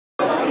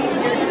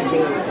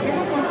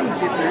something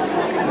jitters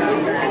walking down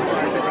the red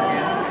carpet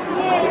again?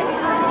 Yes,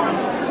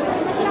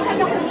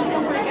 naglakad ako dito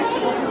for a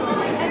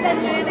and then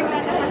ngayon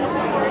naglalakad ako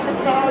for the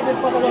floor.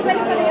 Iba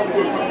rin pala yung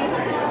feeling.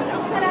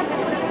 Ang sarap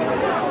kasi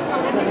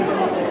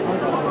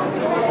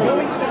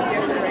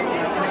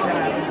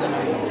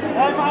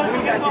we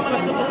got this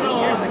was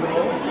 15 years ago.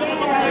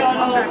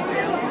 Come back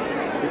this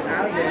with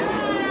Alden.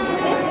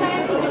 This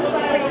time, super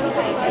excited.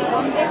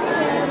 This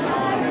will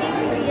make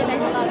me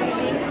realize a lot of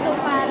things. So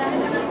parang,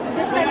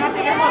 this time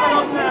kasi ako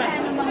ng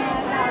mga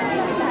tao na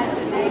ibitahan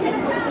tonight.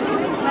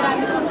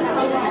 Marami kong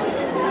nakawa.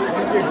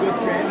 With your good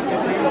friends, can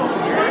you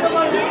here?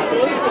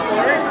 Full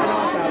support? Ano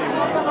masabi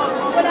mo?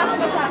 Wala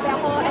akong masabi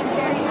ako. I'm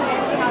very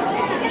blessed to have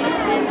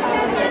everything.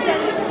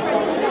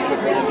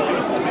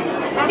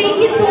 Thank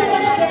you so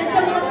much din sa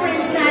mga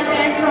friends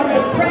natin from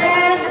the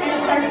press and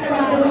of course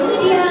from the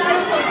media.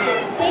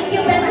 Thank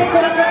you,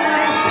 Pelikula.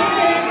 Thank you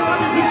rin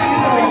sa TV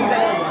Control.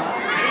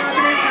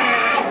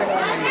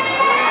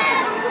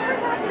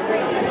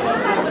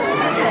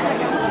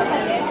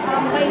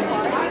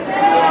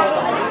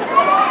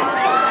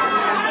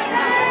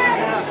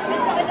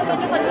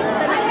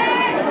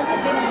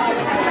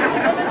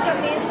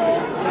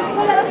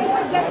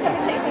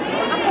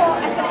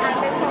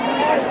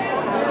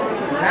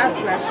 Last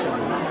question.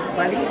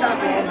 Balita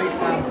ko, may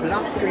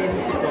pang-block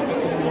screening si Coco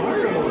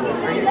tomorrow.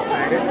 Are you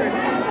excited for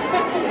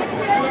that?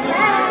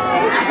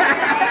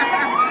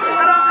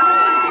 Pero ano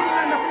ang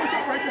feeling na full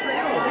support siya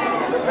sa'yo?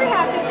 Super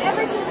happy.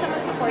 Ever since naman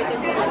supported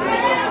ko ako sa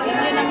Coco,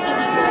 yun ang hindi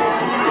ko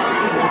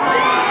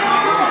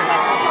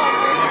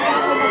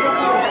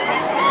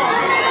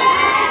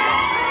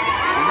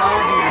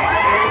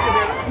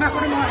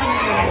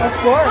Of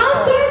course. Of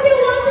course, you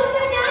welcome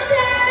to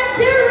natin,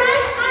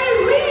 Direct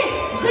Irene.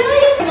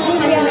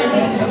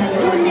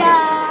 Julia!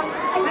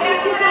 I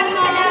miss you so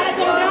much!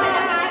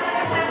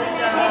 Kasama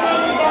natin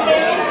ngayong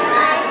gabi.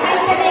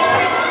 Excited na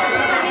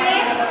po kami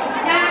na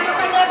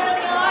mapanood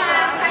ninyo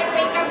ang 5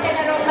 breakups and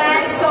a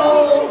romance. So,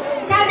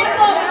 sana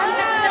po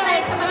makita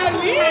tayo sa mga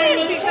sinihan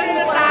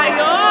nationwide.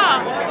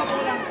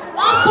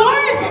 Of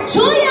course,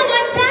 Julia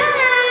Montes!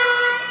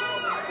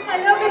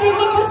 Hello, good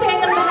evening po sa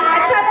inyong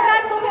lahat. Sana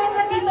lahat po kayo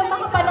nandito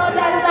makapanood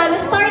lalo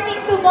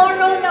starting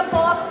tomorrow na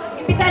po.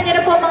 Imbitahan niyo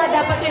na po mga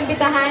dapat yung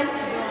imbitahan.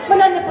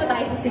 Manood na po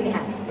tayo sa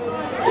sinihan.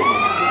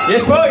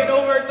 Yes po, in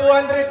over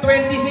 220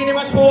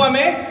 cinemas po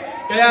kami.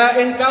 Kaya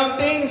in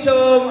counting,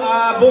 so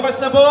bukas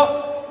na po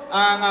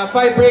ang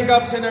 5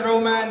 breakups and a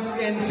romance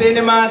in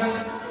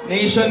cinemas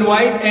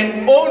nationwide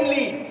and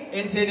only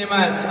in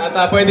cinemas. At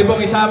pwede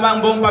pong isama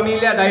ang buong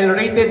pamilya dahil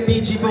rated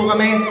PG po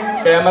kami.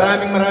 Kaya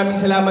maraming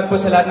salamat po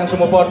sa lahat ng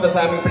sumuporta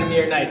sa aming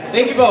premiere night.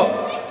 Thank you po!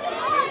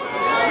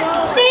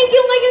 Thank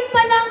you ngayon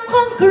pa lang.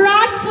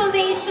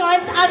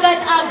 Congratulations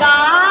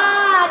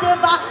agad-agad.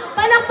 Diba?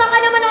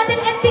 Palakpakan naman natin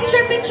and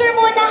picture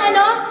muna,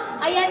 ano?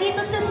 Ayan, dito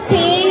sa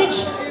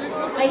stage.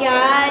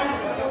 Ayan.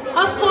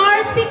 Of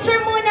course, picture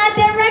muna.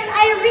 Direct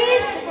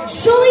Irene,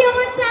 Julia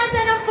Montes,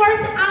 and of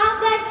course,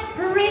 Alden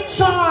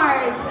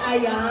Richards.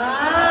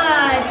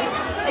 Ayan.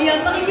 Ayan,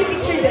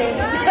 makikipicture din.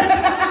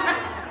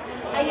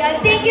 Ayan,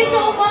 thank you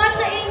so much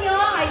sa inyo.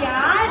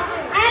 Ayan.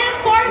 And of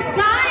course,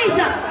 guys,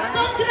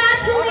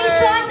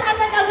 congratulations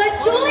agad-agad,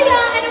 Julia.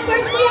 And of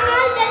course, Kuya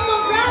Alden,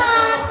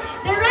 congrats.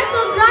 Direct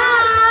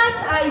congrats.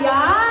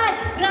 Ayan.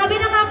 Grabe,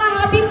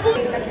 nakaka-happy po.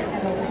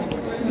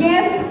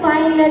 Yes,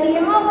 finally.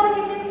 How about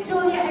you, Miss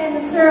Julia and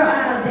Sir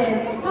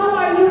Alden? How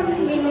are you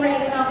feeling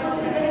right now?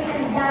 Considering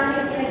ang dami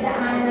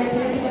pinagdaanan na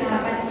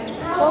pinagdaanan.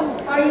 How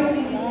are you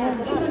feeling?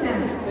 Ito na.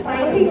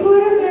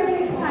 Siguro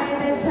very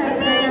excited,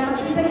 syempre, na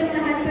makita niyo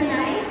lahat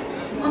tonight.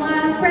 Mga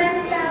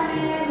friends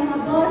namin, mga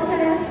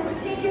bosses,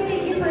 thank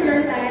you for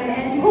your time.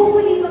 And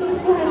hopefully,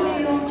 magustuhan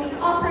niyo yung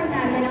offer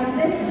namin ng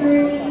this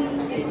journey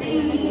is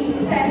really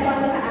special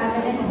sa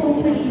amin and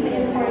hopefully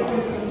may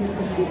importance sa inyo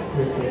tonight.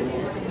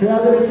 Sir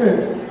Alden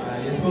Richards.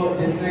 Yes po,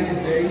 this night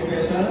is very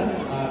special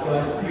to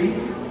us three.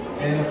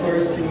 And of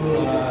course to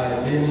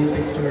Jamie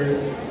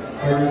Pictures,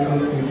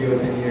 Cornerstone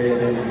Studios and here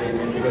at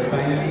Entertainment. Because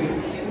finally,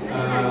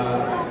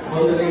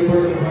 all the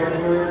labors of hard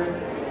work,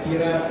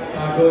 hirap,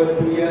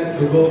 pagod, puyat,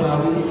 dugo,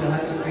 pawis,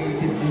 lahat ng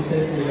creative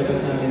juices nilabas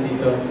namin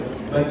dito.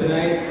 But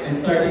tonight, and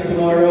starting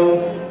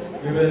tomorrow,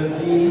 we will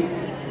be,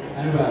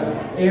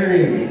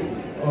 airing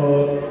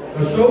or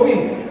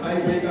showing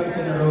 5 breakups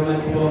and a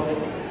romance po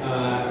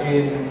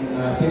in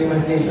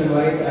cinemas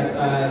nationwide.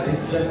 At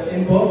this is just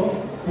in po,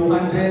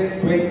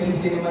 220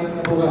 cinemas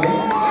na po kami.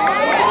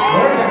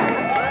 More than.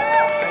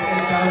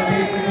 And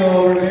counting, so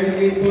we're very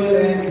grateful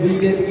and we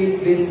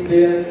dedicate this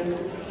film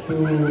to,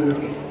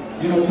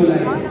 to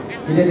life.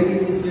 We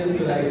dedicate this film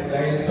to life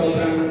dahil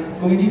sobrang,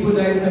 kung hindi po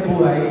dahil sa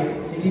buhay,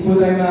 hindi po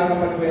tayo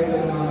makakapagkwento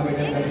ng mga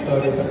magagandang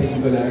story sa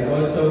pelikula. And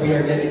also, we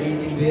are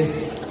dedicating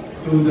this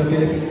to the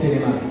Philippine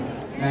cinema.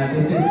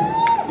 This is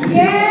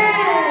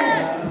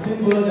a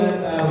symbol that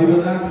we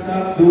will not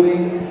stop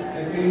doing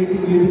and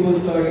creating beautiful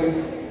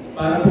stories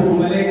para po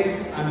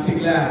bumalik ang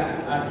sigla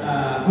at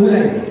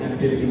kulay ng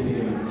Philippine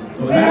cinema.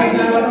 So, maraming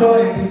salamat po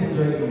and please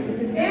enjoy the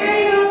movie. There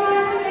you go,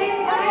 Sir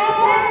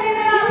Alden.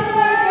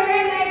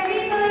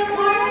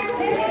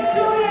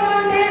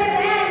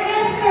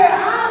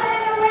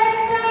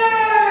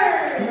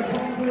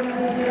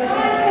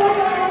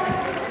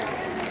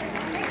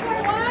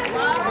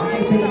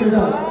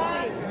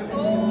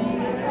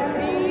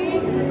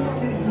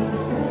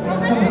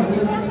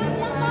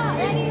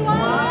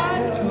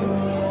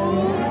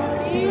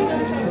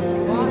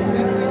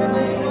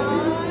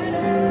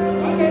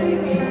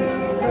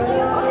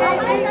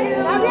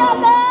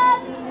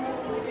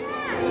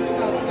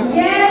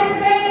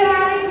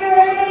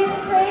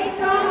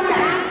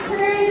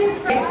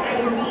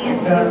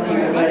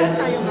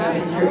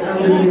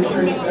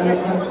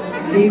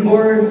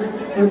 labor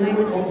tonight,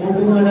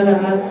 magbubunga na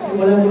lahat.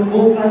 Simula ng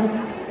bukas,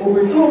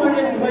 over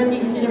 220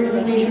 cinemas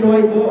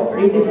nationwide po,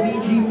 rated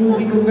PG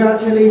movie.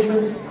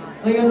 Congratulations!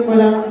 Ngayon pa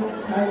lang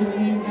sa ating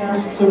main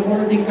cast,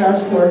 supporting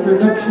cast, to our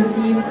production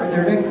team, our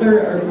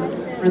director, our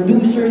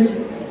producers,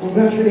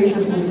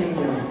 congratulations po sa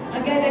inyo.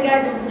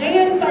 Agad-agad,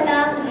 ngayon pa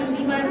lang,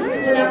 hindi man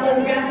simula,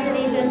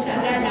 congratulations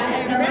agad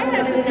dahil naman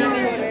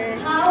namin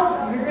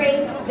how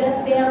great the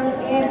film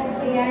is.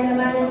 Kaya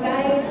naman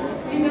guys,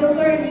 to those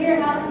who are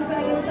here, how hindi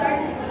pa kayo start?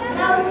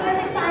 Now it's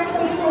perfect time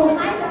for you to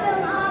hype the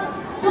film up.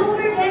 Don't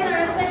forget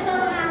our official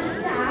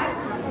hashtag,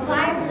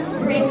 Live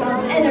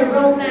Breakups and a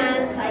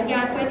Romance.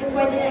 Ayan, pwede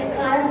na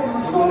i-class sa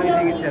social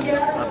media,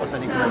 sa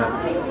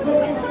Facebook,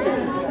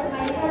 Instagram,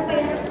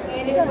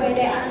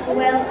 pwede as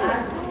well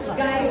as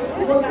guys,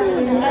 huwag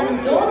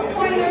kalimutan, no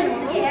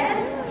spoilers yet.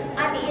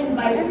 At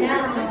i-invite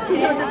na ang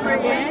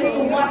friends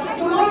to watch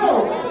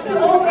tomorrow. So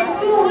over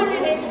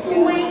 220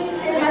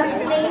 cinemas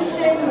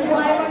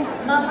nationwide,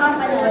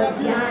 makapanood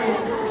yan.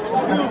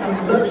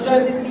 Blood,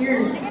 sweat, and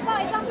tears.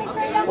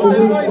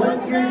 Over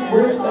 1 year's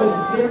worth of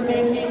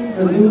filmmaking,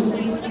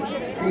 producing,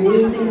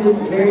 creating this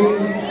very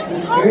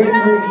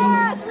movie.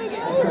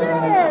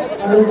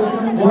 Para sa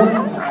someone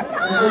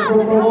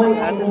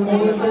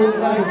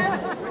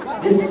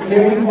this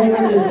very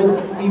moment is what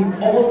we've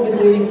all been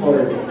waiting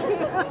for.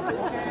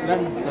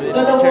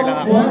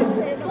 Dalawang buwan.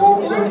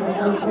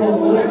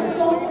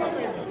 So,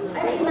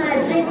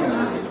 imagine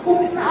kung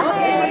saan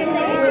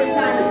na yung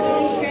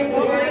nation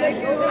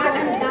at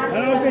ang dami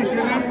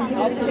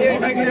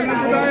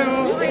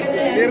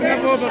Clear na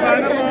po, baba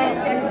na po.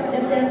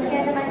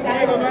 Kaya naman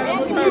guys, Baba na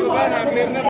po tayo, baba na. Clear na po.